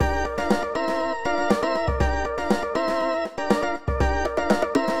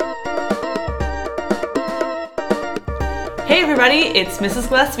Hey everybody, it's Mrs.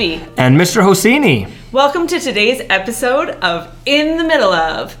 Gillespie. And Mr. Hosseini. Welcome to today's episode of In the Middle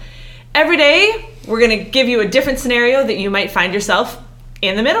of. Every day, we're going to give you a different scenario that you might find yourself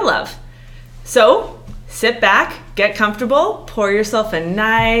in the middle of. So, sit back, get comfortable, pour yourself a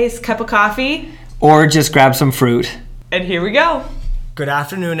nice cup of coffee. Or just grab some fruit. And here we go. Good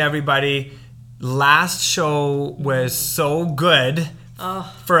afternoon, everybody. Last show was so good,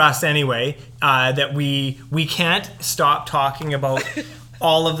 for us anyway, that we can't stop talking about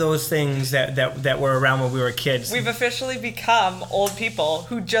all of those things that were around when we were kids. We've officially become old people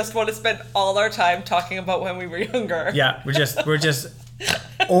who just want to spend all our time talking about when we were younger. Yeah, we're just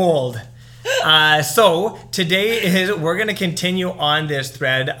old. So today we're going to continue on this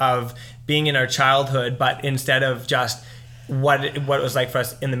thread of being in our childhood, but instead of just what it was like for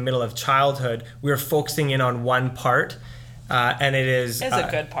us in the middle of childhood, we're focusing in on one part. And it's a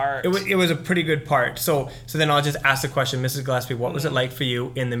good part. It was a pretty good part. So then I'll just ask the question, Mrs. Gillespie, what was it like for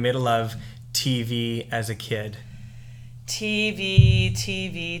you in the middle of TV as a kid? TV.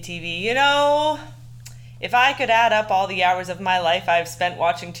 You know, if I could add up all the hours of my life I've spent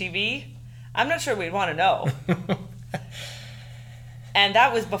watching TV, I'm not sure we'd want to know. And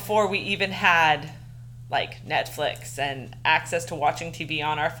that was before we even had like Netflix and access to watching TV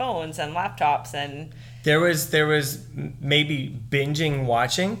on our phones and laptops and... There was maybe binging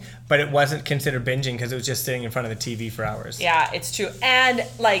watching, but it wasn't considered binging because it was just sitting in front of the TV for hours. Yeah, it's true. And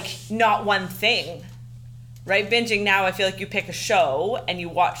like not one thing, right? Binging now, I feel like you pick a show and you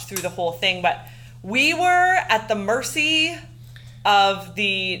watch through the whole thing, but we were at the mercy of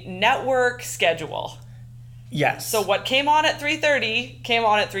the network schedule. Yes. So what came on at 3:30 came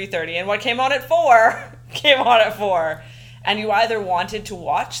on at 3:30, and what came on at 4 came on at 4. And you either wanted to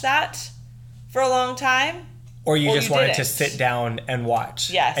watch that for a long time, or you just wanted to sit down and watch.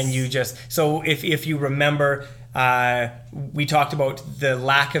 Yes. And you just, so if you remember, we talked about the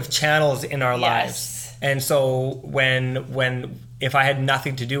lack of channels in our lives. And so if I had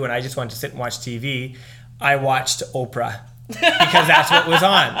nothing to do and I just wanted to sit and watch TV, I watched Oprah because that's what was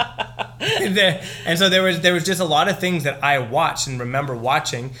on. And so there was just a lot of things that I watched and remember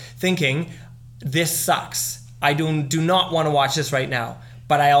watching, thinking, this sucks. I do not want to watch this right now.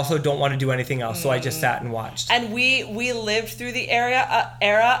 But I also don't want to do anything else, so I just sat and watched. And we lived through the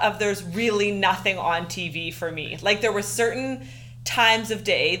era of there's really nothing on TV for me. Like there were certain times of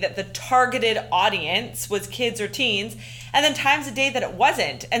day that the targeted audience was kids or teens, and then times of day that it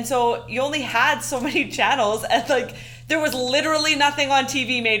wasn't. And so you only had so many channels, and like there was literally nothing on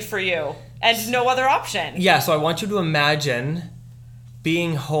TV made for you, and no other option. Yeah, so I want you to imagine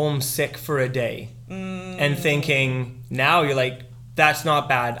being homesick for a day and thinking, now you're like, that's not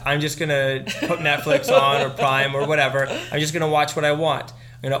bad. I'm just going to put Netflix on or Prime or whatever. I'm just going to watch what I want.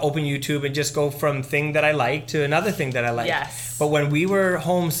 I'm going to open YouTube and just go from thing that I like to another thing that I like. Yes. But when we were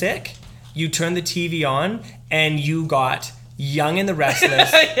homesick, you turned the TV on and you got Young and the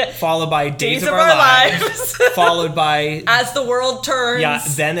Restless, followed by Days of Our Lives, followed by... As the World Turns. Yeah,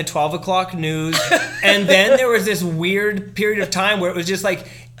 then the 12 o'clock news. And then there was this weird period of time where it was just like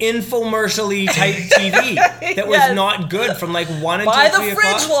infomercial-y type TV that was not good from like 1 until 3 o'clock. By the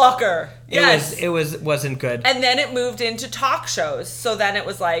fridge locker. Yes. It wasn't good. And then it moved into talk shows. So then it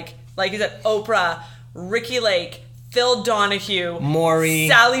was like you said, Oprah, Ricky Lake, Phil Donahue, Maury,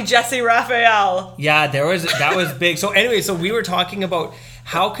 Sally Jesse Raphael. Yeah, that was big. So anyway, so we were talking about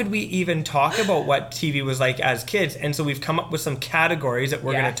how could we even talk about what TV was like as kids, and so we've come up with some categories that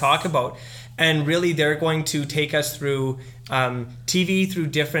we're going to talk about, and really they're going to take us through TV through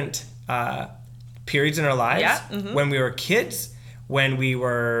different periods in our lives. Yeah. Mm-hmm. When we were kids, when we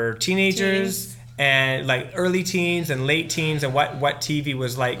were teenagers. And like early teens and late teens, and what TV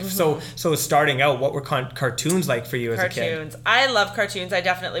was like. Mm-hmm. So starting out, what were cartoons like for you as a kid? Cartoons. I love cartoons. I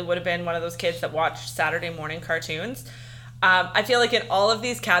definitely would have been one of those kids that watched Saturday morning cartoons. I feel like in all of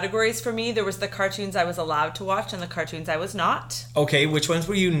these categories for me, there was the cartoons I was allowed to watch and the cartoons I was not. Okay, which ones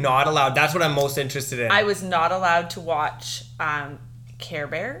were you not allowed? That's what I'm most interested in. I was not allowed to watch Care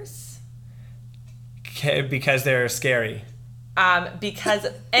Bears. Because they're scary. Because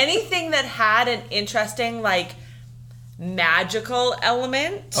anything that had an interesting, like, magical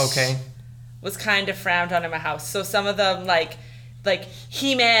element was kind of frowned on in my house. So some of them, like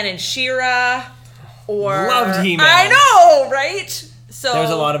He-Man and She-Ra, or... Loved He-Man. I know, right? So there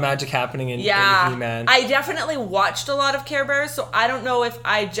was a lot of magic happening in He-Man. I definitely watched a lot of Care Bears, so I don't know if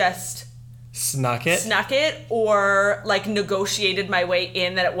I just... Snuck it or, like, negotiated my way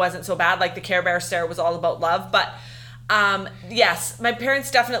in that it wasn't so bad. Like, the Care Bear stare was all about love, but... yes, my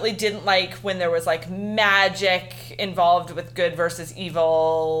parents definitely didn't like when there was like magic involved with good versus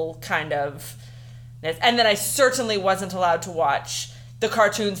evil kind of And then I certainly wasn't allowed to watch the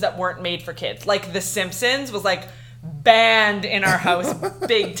cartoons that weren't made for kids. Like The Simpsons was like banned in our house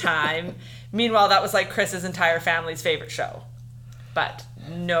big time. Meanwhile, that was like Chris's entire family's favorite show. But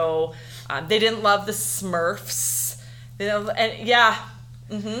no, they didn't love the Smurfs. And yeah.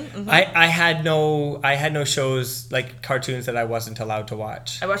 I had no shows like cartoons that I wasn't allowed to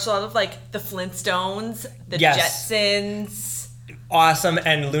watch. I watched a lot of like the Flintstones, the Yes. Jetsons. Awesome,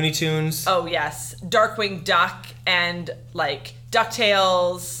 and Looney Tunes. Oh yes, Darkwing Duck and like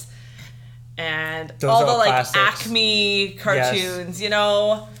DuckTales and Those all are the like classics. Acme cartoons, you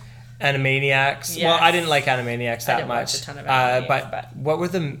know. Animaniacs. Yes. Well, I didn't like Animaniacs that didn't watch much. a ton of Animaniacs, but what were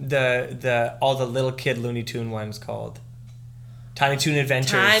the all the little kid Looney Tune ones called? Tiny Toon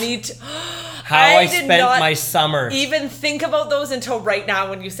Adventures. How I did spent not my summer. even think about those until right now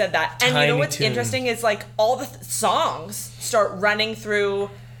when you said that. And you know what's interesting is like all the songs start running through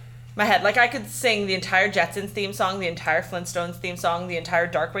my head. Like I could sing the entire Jetsons theme song, the entire Flintstones theme song, the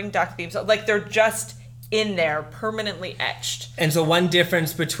entire Darkwing Duck theme song. Like they're just in there, permanently etched. And so one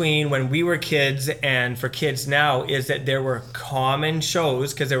difference between when we were kids and for kids now is that there were common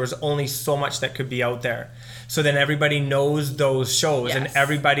shows because there was only so much that could be out there. So then everybody knows those shows, and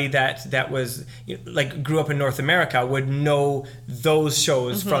everybody that was like grew up in North America would know those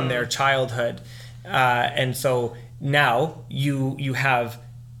shows from their childhood. And so now you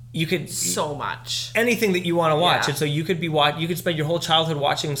could So much. anything that you want to watch, Yeah. and so you could you could spend your whole childhood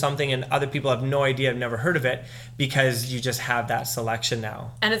watching something, and other people have no idea, have never heard of it, because you just have that selection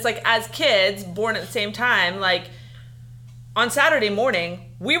now. And it's like as kids born at the same time, like on Saturday morning,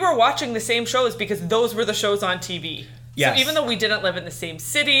 we were watching the same shows because those were the shows on TV. Yes. So even though we didn't live in the same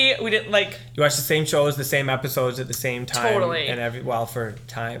city, we didn't like. You watch the same shows, the same episodes at the same time. Totally. And for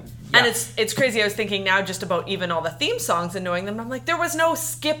time. And Yeah. it's crazy. I was thinking now just about even all the theme songs and knowing them. I'm like, there was no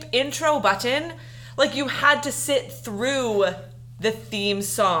skip intro button. Like you had to sit through the theme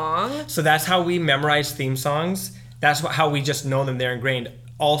song. So that's how we memorize theme songs. That's how we just know them. They're ingrained.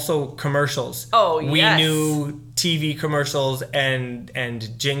 Also commercials. Oh, We yes. knew TV commercials and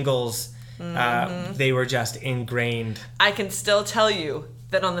jingles. They were just ingrained. I can still tell you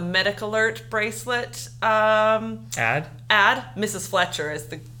that on the Medic Alert bracelet Ad? ad, Mrs. Fletcher is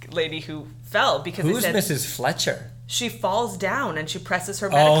the lady who fell because Who's they said Mrs. Fletcher? she falls down and she presses her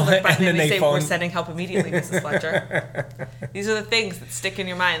Medic Alert button and they say, phone. "We're sending help immediately, Mrs. Fletcher." These are the things that stick in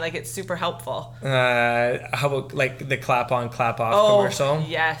your mind. Like it's super helpful. How about like the clap on, clap off commercial?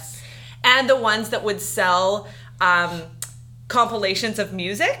 Yes. And the ones that would sell compilations of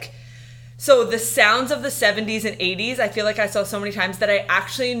music. So the sounds of the 70s and 80s, I feel like I saw so many times that I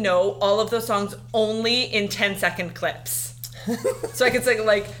actually know all of those songs only in 10-second clips. So I could sing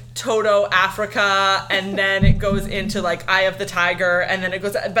like Toto Africa, and then it goes into like Eye of the Tiger, and then it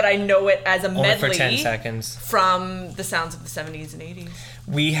goes, but I know it as a Only medley for 10 seconds. from the sounds of the 70s and 80s.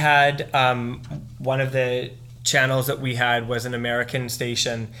 We had one of the channels that we had was an American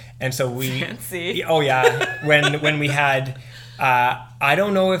station, and so we Fancy. Oh yeah, when we had I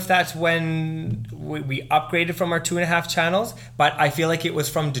don't know if that's when we upgraded from our 2.5 channels, but I feel like it was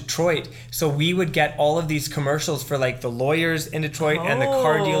from Detroit. So we would get all of these commercials for like the lawyers in Detroit and the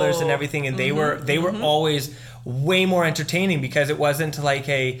car dealers and everything, and they were always way more entertaining because it wasn't like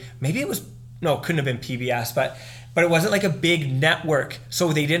couldn't have been PBS, but it wasn't like a big network,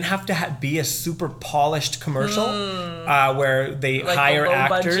 so they didn't have to be a super polished commercial where they Like hire the low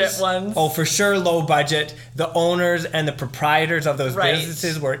actors. budget ones. Oh, for sure, low budget. The owners and the proprietors of those Right.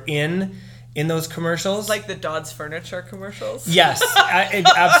 businesses were in those commercials. Like the Dodds Furniture commercials. Yes,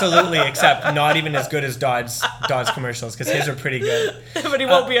 absolutely. Except not even as good as Dodds commercials, because his are pretty good. But he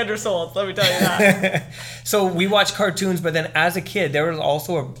won't be undersold, let me tell you that. So we watched cartoons, but then as a kid, there was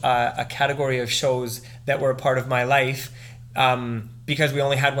also a category of shows that were a part of my life, because we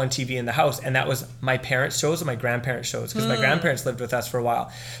only had one TV in the house, and that was my parents' shows and my grandparents' shows, because my grandparents lived with us for a while.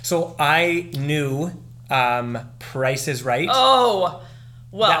 So I knew Price is Right. Oh,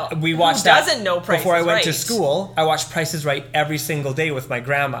 well, We watched who doesn't know Price before is I went to Right? school. I watched Price is Right every single day with my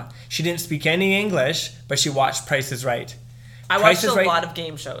grandma. She didn't speak any English, but she watched Price is Right. I Price watched is a Right- lot of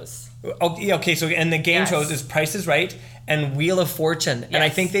game shows. Okay, so and the game Yes. shows is Price is Right and Wheel of Fortune, and I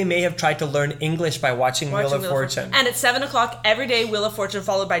Yes. think they may have tried to learn English by watching Wheel of Fortune. And at 7 o'clock every day, Wheel of Fortune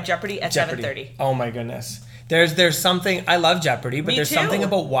followed by Jeopardy at Jeopardy. 7:30. Oh my goodness. There's something, I love Jeopardy, but Me there's too. something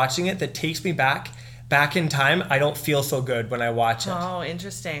about watching it that takes me back in time. I don't feel so good when I watch it. Oh,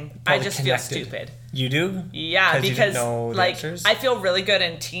 interesting. I Probably just connected. feel stupid. You do? Yeah, you didn't because know the like answers? I feel really good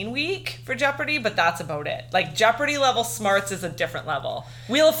in Teen Week for Jeopardy, but that's about it. Like Jeopardy level smarts is a different level.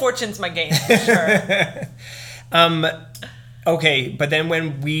 Wheel of Fortune's my game for sure. Okay, but then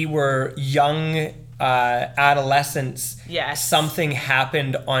when we were young adolescence, Yes. something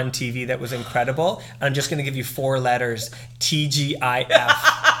happened on TV that was incredible. I'm just going to give you 4 letters: TGIF.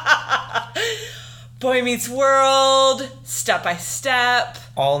 Boy Meets World, Step by Step,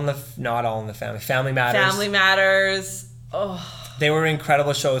 Not All in the Family. Family Matters. Family Matters. Oh, They were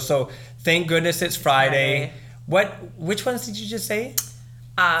incredible shows. So thank goodness it's Friday. Which ones did you just say?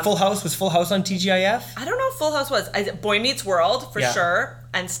 Full House. Was Full House on TGIF? I don't know if Full House was. Boy Meets World, for sure,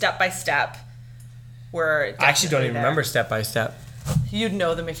 and Step by Step were I actually don't even there. remember Step by Step. You'd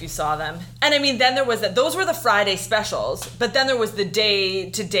know them if you saw them. And I mean, then there was those were the Friday specials, but then there was the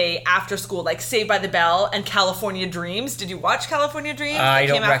day-to-day after school, like Saved by the Bell and California Dreams. Did you watch California Dreams? I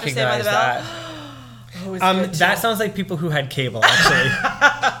don't recognize that. That sounds like people who had cable, actually.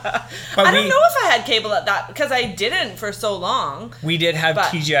 But I don't know if I had cable at that, because I didn't for so long. We did have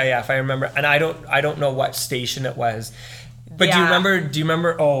TGIF, I remember, and I don't know what station it was. But do you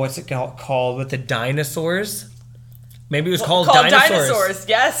remember? Oh, what's it called with the dinosaurs? Maybe it was called Dinosaurs.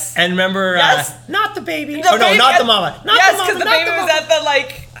 Yes. And remember, Yes. Not the baby. The Oh no, baby- not the mama. Not yes, the mama. because the not baby the was mama.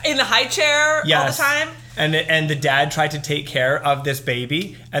 at the in the high chair all the Yes. time. And the dad tried to take care of this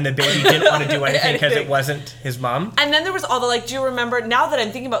baby, and the baby didn't want to do anything because it wasn't his mom. And then there was all the do you remember, now that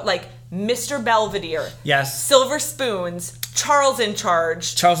I'm thinking about Mr. Belvedere, Yes. Silver Spoons, Charles in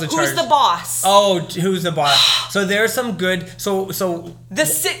Charge. Charles in Charge. Who's the boss? Oh, who's the boss? So there's some good. So The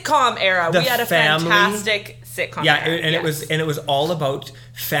sitcom era. The We had a family- fantastic sitcom yeah, era. it was all about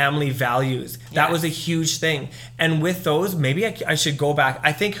family values. That Yes. was a huge thing. And with those, maybe I should go back.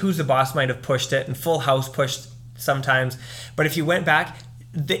 I think Who's the Boss might have pushed it, and Full House pushed sometimes. But if you went back,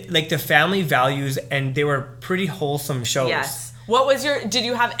 the family values, and they were pretty wholesome shows. Yes. Did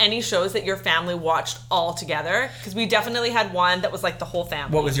you have any shows that your family watched all together? Because we definitely had one that was the whole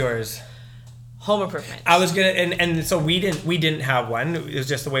family. What was yours? Home Improvement. I was gonna, and so we didn't have one. It was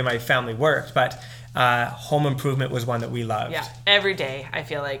just the way my family worked. But Home Improvement was one that we loved. Yeah, every day. I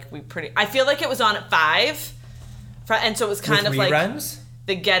feel like I feel like it was on at 5, and so it was kind With of reruns?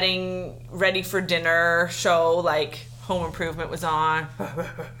 the getting ready for dinner show. Home Improvement was on.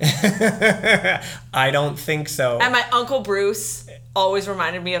 I don't think so. And my Uncle Bruce always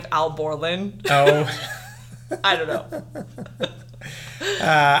reminded me of Al Borland. Oh. I don't know.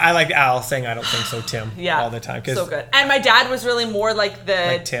 I like Al saying "I don't think so, Tim" Yeah, all the time. So good. And my dad was really more like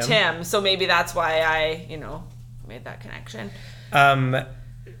Like Tim? Tim, so maybe that's why I, made that connection.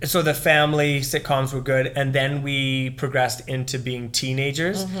 So the family sitcoms were good, and then we progressed into being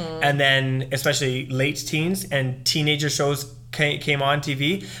teenagers, and then especially late teens, and teenager shows came on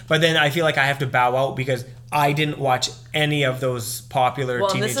TV. But then I feel like I have to bow out because I didn't watch any of those popular teenager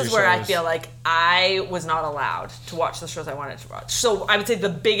shows. Well, and this is where I feel like I was not allowed to watch the shows I wanted to watch. So I would say the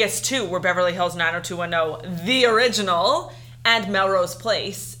biggest two were Beverly Hills 90210, the original, and Melrose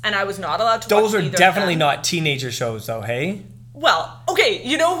Place, and I was not allowed to watch Those are either definitely of them. not teenager shows, though. Hey. Well, okay,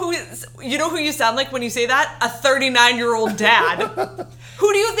 you know who you sound like when you say that? A 39-year-old dad.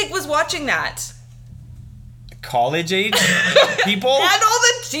 Who do you think was watching that? College age people. And all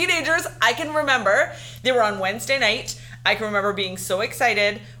the teenagers, I can remember, they were on Wednesday night. I can remember being so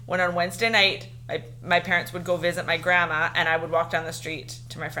excited when on Wednesday night, my parents would go visit my grandma, and I would walk down the street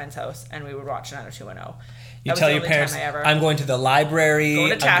to my friend's house, and we would watch 90210. You tell your parents, I'm going to the library,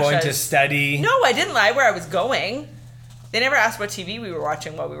 Going to I'm going to Tasha's. study. No, I didn't lie where I was going. They never asked what TV we were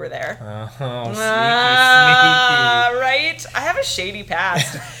watching while we were there. Oh, sneaky. Right? I have a shady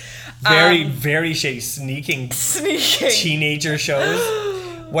past. Very, very shady. Sneaking Sneaking. teenager shows.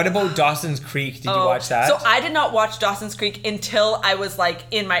 What about Dawson's Creek? Did you watch that? So I did not watch Dawson's Creek until I was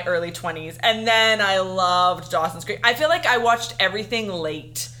in my early 20s. And then I loved Dawson's Creek. I feel like I watched everything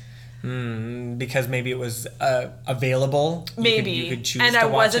late. Because maybe it was available. Maybe. You could choose and to I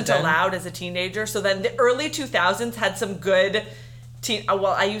watch wasn't it then. allowed as a teenager. So then the early 2000s had some good well,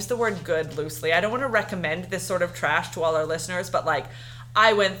 I use the word good loosely. I don't want to recommend this sort of trash to all our listeners, but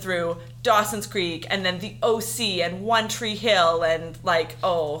I went through Dawson's Creek and then the OC and One Tree Hill and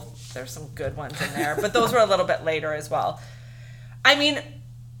there's some good ones in there, but those were a little bit later as well. I mean,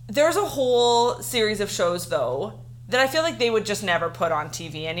 there's a whole series of shows though that I feel like they would just never put on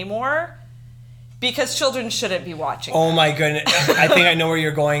TV anymore because children shouldn't be watching. Oh my goodness. I think I know where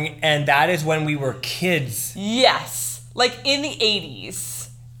you're going. And that is when we were kids. Yes. In the 80s.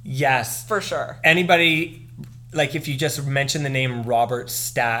 Yes. For sure. Anybody, if you just mention the name Robert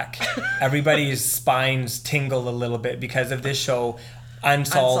Stack, everybody's spines tingle a little bit because of this show,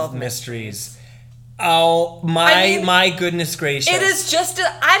 Unsolved Mysteries. Oh, my goodness gracious. It is just,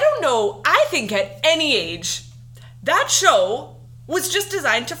 I don't know, I think at any age, that show was just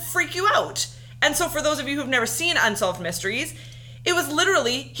designed to freak you out. And so for those of you who've never seen Unsolved Mysteries, It was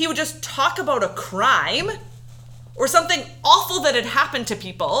literally, he would just talk about a crime or something awful that had happened to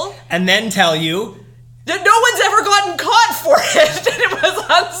people. And then tell you that no one's ever gotten caught for it. And it was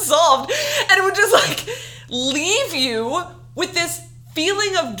unsolved. And it would just like leave you with this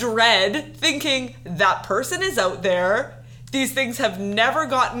feeling of dread, thinking that person is out there. These things have never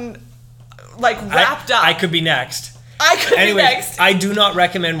gotten like wrapped up. I could be next. Anyways, be next. I do not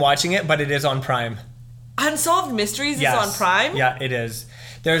recommend watching it, but it is on Prime. Unsolved Mysteries is on Prime? Yeah, it is.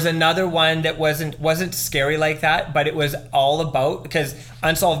 There's another one that wasn't scary like that, but it was all about, because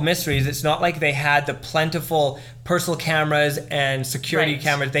Unsolved Mysteries, it's not like they had the plentiful personal cameras and security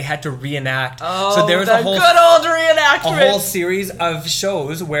cameras. They had to reenact. Oh, so there was a whole good old reenactment. A whole series of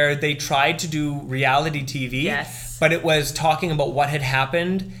shows where they tried to do reality TV. Yes. But it was talking about what had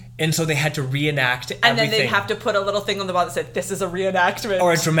happened. And so they had to reenact everything. And then they'd have to put a little thing on the bottom that said, this is a reenactment.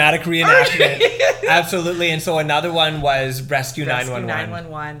 Or a dramatic reenactment. Absolutely. And so another one was Rescue 911.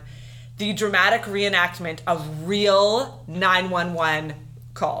 911. The dramatic reenactment of real 911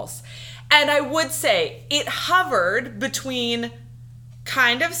 calls. And I would say it hovered between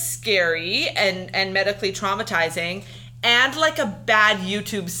kind of scary and medically traumatizing and like a bad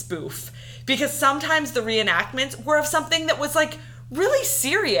YouTube spoof. Because sometimes the reenactments were of something that was like really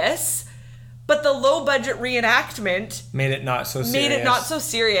serious, but the low budget reenactment made it not so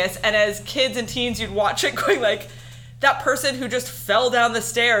serious. And as kids and teens, you'd watch it going like, that person who just fell down the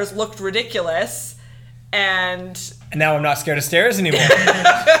stairs looked ridiculous. And now I'm not scared of stairs anymore.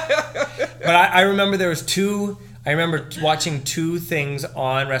 But I remember I remember watching two things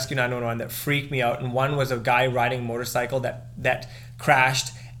on Rescue 911 that freaked me out. And one was a guy riding a motorcycle that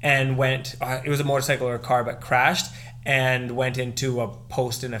crashed and went, it was a motorcycle or a car, but crashed and went into a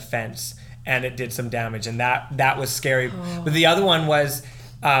post in a fence, and it did some damage, and that was scary. But the other one was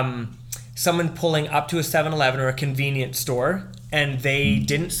someone pulling up to a 7-Eleven or a convenience store, and they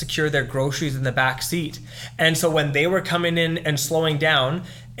didn't secure their groceries in the back seat. And so when they were coming in and slowing down,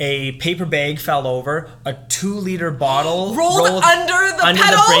 a paper bag fell over, a 2-liter bottle rolled under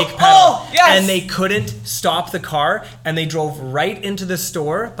the brake pedal. Oh, yes. And they couldn't stop the car, and they drove right into the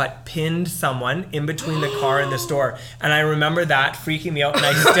store, but pinned someone in between the car and the store. And I remember that freaking me out, and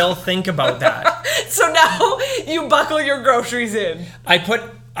I still think about that. So now you buckle your groceries in.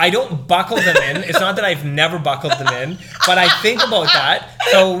 I don't buckle them in. It's not that I've never buckled them in, but I think about that.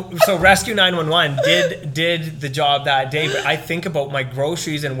 So Rescue 911 did the job that day, but I think about my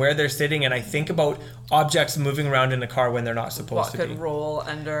groceries and where they're sitting, and I think about objects moving around in the car when they're not supposed to be. What could roll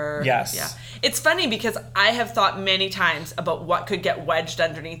under. Yes. Yeah. It's funny because I have thought many times about what could get wedged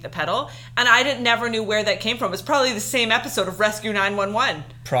underneath the pedal, and I never knew where that came from. It's probably the same episode of Rescue 911.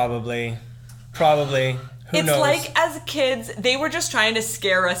 Probably. Who knows? It's like as kids, they were just trying to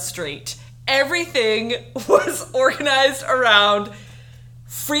scare us straight. Everything was organized around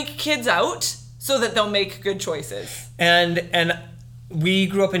freak kids out so that they'll make good choices. And we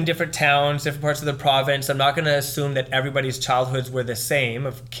grew up in different towns, different parts of the province. I'm not going to assume that everybody's childhoods were the same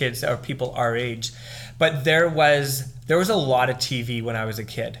of kids or people our age. But there was a lot of TV when I was a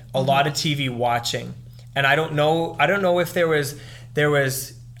kid. A lot of TV watching. And I don't know if there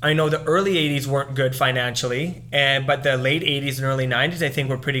was I know the early 80s weren't good financially, but the late 80s and early 90s I think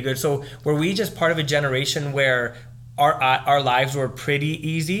were pretty good. So were we just part of a generation where our lives were pretty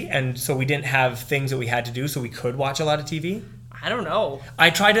easy, and so we didn't have things that we had to do, so we could watch a lot of TV? I don't know.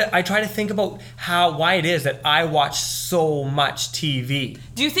 I try to think about why it is that I watch so much TV.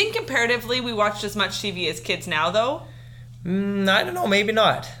 Do you think comparatively we watched as much TV as kids now though? I don't know, maybe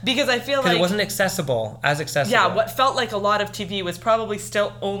not. Because I feel like it wasn't accessible. Yeah, what felt like a lot of TV was probably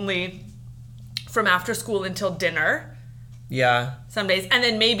still only from after school until dinner. Yeah. Some days. And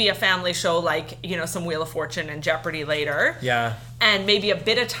then maybe a family show like, some Wheel of Fortune and Jeopardy later. Yeah. And maybe a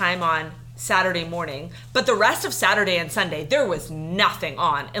bit of time on Saturday morning. But the rest of Saturday and Sunday, there was nothing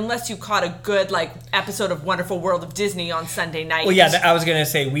on unless you caught a good episode of Wonderful World of Disney on Sunday night. Well, yeah, I was going to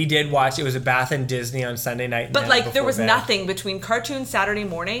say we did watch, it was a Bath and Disney on Sunday night. But there was nothing between cartoon Saturday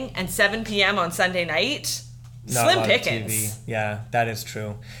morning and 7 p.m. on Sunday night. Slim pickings. Yeah, that is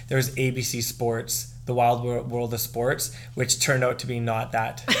true. There was ABC Sports, The Wild World of Sports, which turned out to be not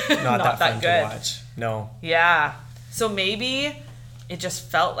that fun to watch. No. Yeah. So maybe it just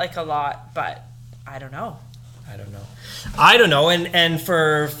felt like a lot, but I don't know. And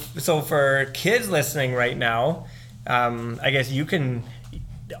for kids listening right now, I guess you can,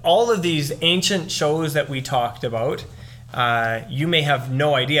 all of these ancient shows that we talked about, you may have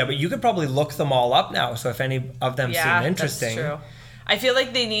no idea, but you could probably look them all up now. So if any of them seem interesting. That's true. I feel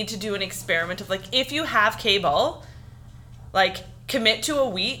like they need to do an experiment of if you have cable, commit to a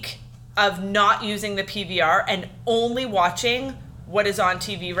week of not using the PVR and only watching what is on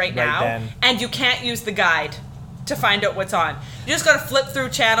TV right now, then. and you can't use the guide to find out what's on. You just got to flip through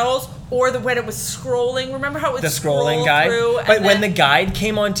channels, or when it was scrolling. Remember how it would the scrolling guide? through? But when the guide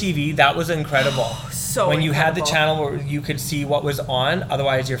came on TV, that was incredible. So when you had the incredible. channel where you could see what was on,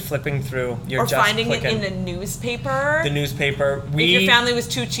 otherwise you're flipping through. You're or just finding clicking. it in the newspaper. The newspaper. If your family was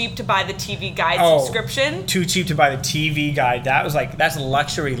too cheap to buy the TV guide subscription. Too cheap to buy the TV guide. That's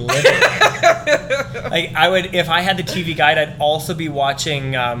luxury living. Like I would, if I had the TV guide, I'd also be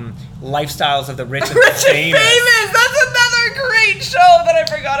watching Lifestyles of the Rich and Rich and Famous. That's another great show that I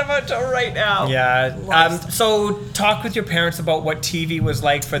forgot about till right now. Yeah. So talk with your parents about what TV was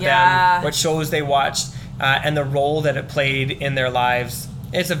like for them, what shows they watched, and the role that it played in their lives.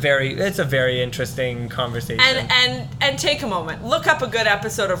 It's a very interesting conversation. And take a moment. Look up a good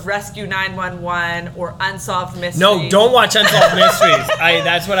episode of Rescue 911 or Unsolved Mysteries. No, don't watch Unsolved Mysteries.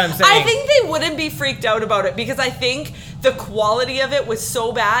 That's what I'm saying. I think they wouldn't be freaked out about it because I think the quality of it was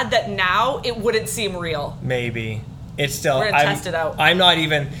so bad that now it wouldn't seem real. Maybe. It's still. We're gonna test it out. I'm not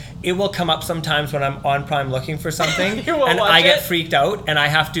even. It will come up sometimes when I'm on Prime looking for something, You won't and watch I get it? freaked out, and I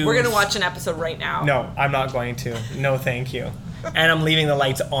have to. We're gonna watch an episode right now. No, I'm not going to. No, thank you. And I'm leaving the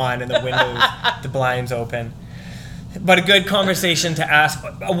lights on and the windows, the blinds open. But a good conversation to ask.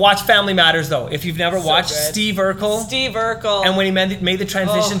 Watch Family Matters though. If you've never watched good. Steve Urkel. And when he made the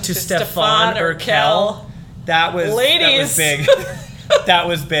transition to Stefan Urkel, that was big. That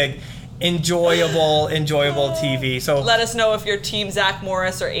was big. Enjoyable TV. So let us know if you're Team Zach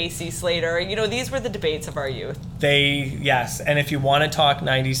Morris or AC Slater. You know, these were the debates of our youth. Yes. And if you want to talk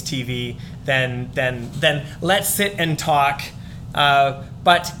 90s TV, then let's sit and talk.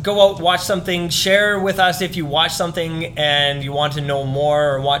 But go out, watch something, share with us if you watch something and you want to know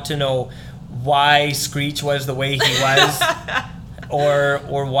more or want to know why Screech was the way he was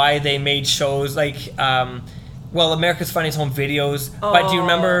or why they made shows like America's Funniest Home Videos. But do you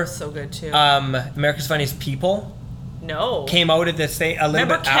remember so good too. America's Funniest People? No. Came out at this thing a little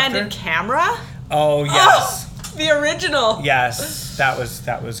bit after. Remember Candid Camera? Oh yes. The original. Yes, that was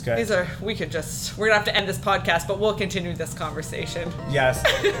good. We're gonna have to end this podcast, but we'll continue this conversation. Yes.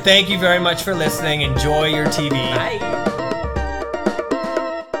 Thank you very much for listening. Enjoy your TV. Bye.